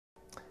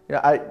You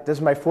know, this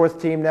is my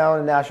 4th team now in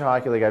the National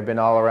Hockey League. I've been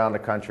all around the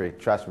country,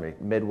 trust me.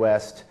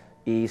 Midwest,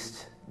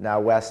 East, now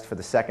West for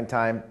the 2nd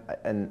time.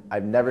 And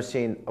I've never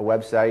seen a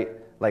website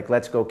like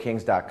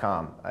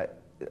letsgokings.com.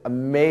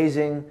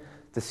 Amazing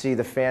to see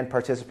the fan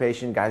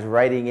participation, guys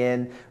writing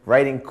in,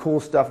 writing cool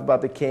stuff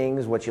about the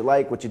Kings, what you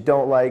like, what you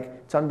don't like.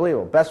 It's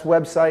unbelievable. Best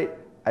website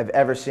I've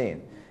ever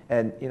seen.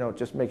 And, you know,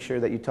 just make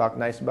sure that you talk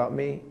nice about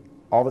me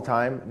all the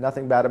time.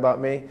 Nothing bad about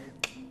me.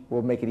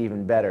 We'll make it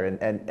even better.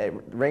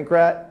 And Rink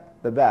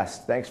Rat, the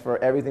best. Thanks for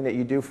everything that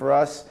you do for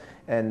us.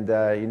 And,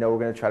 you know, we're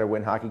going to try to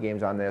win hockey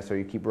games on there, so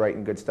you keep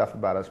writing good stuff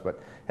about us.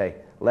 But, hey,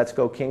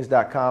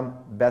 letsgokings.com,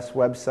 best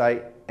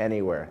website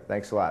anywhere.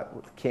 Thanks a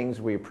lot. Kings,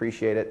 we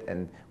appreciate it,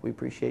 and we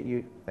appreciate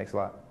you. Thanks a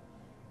lot.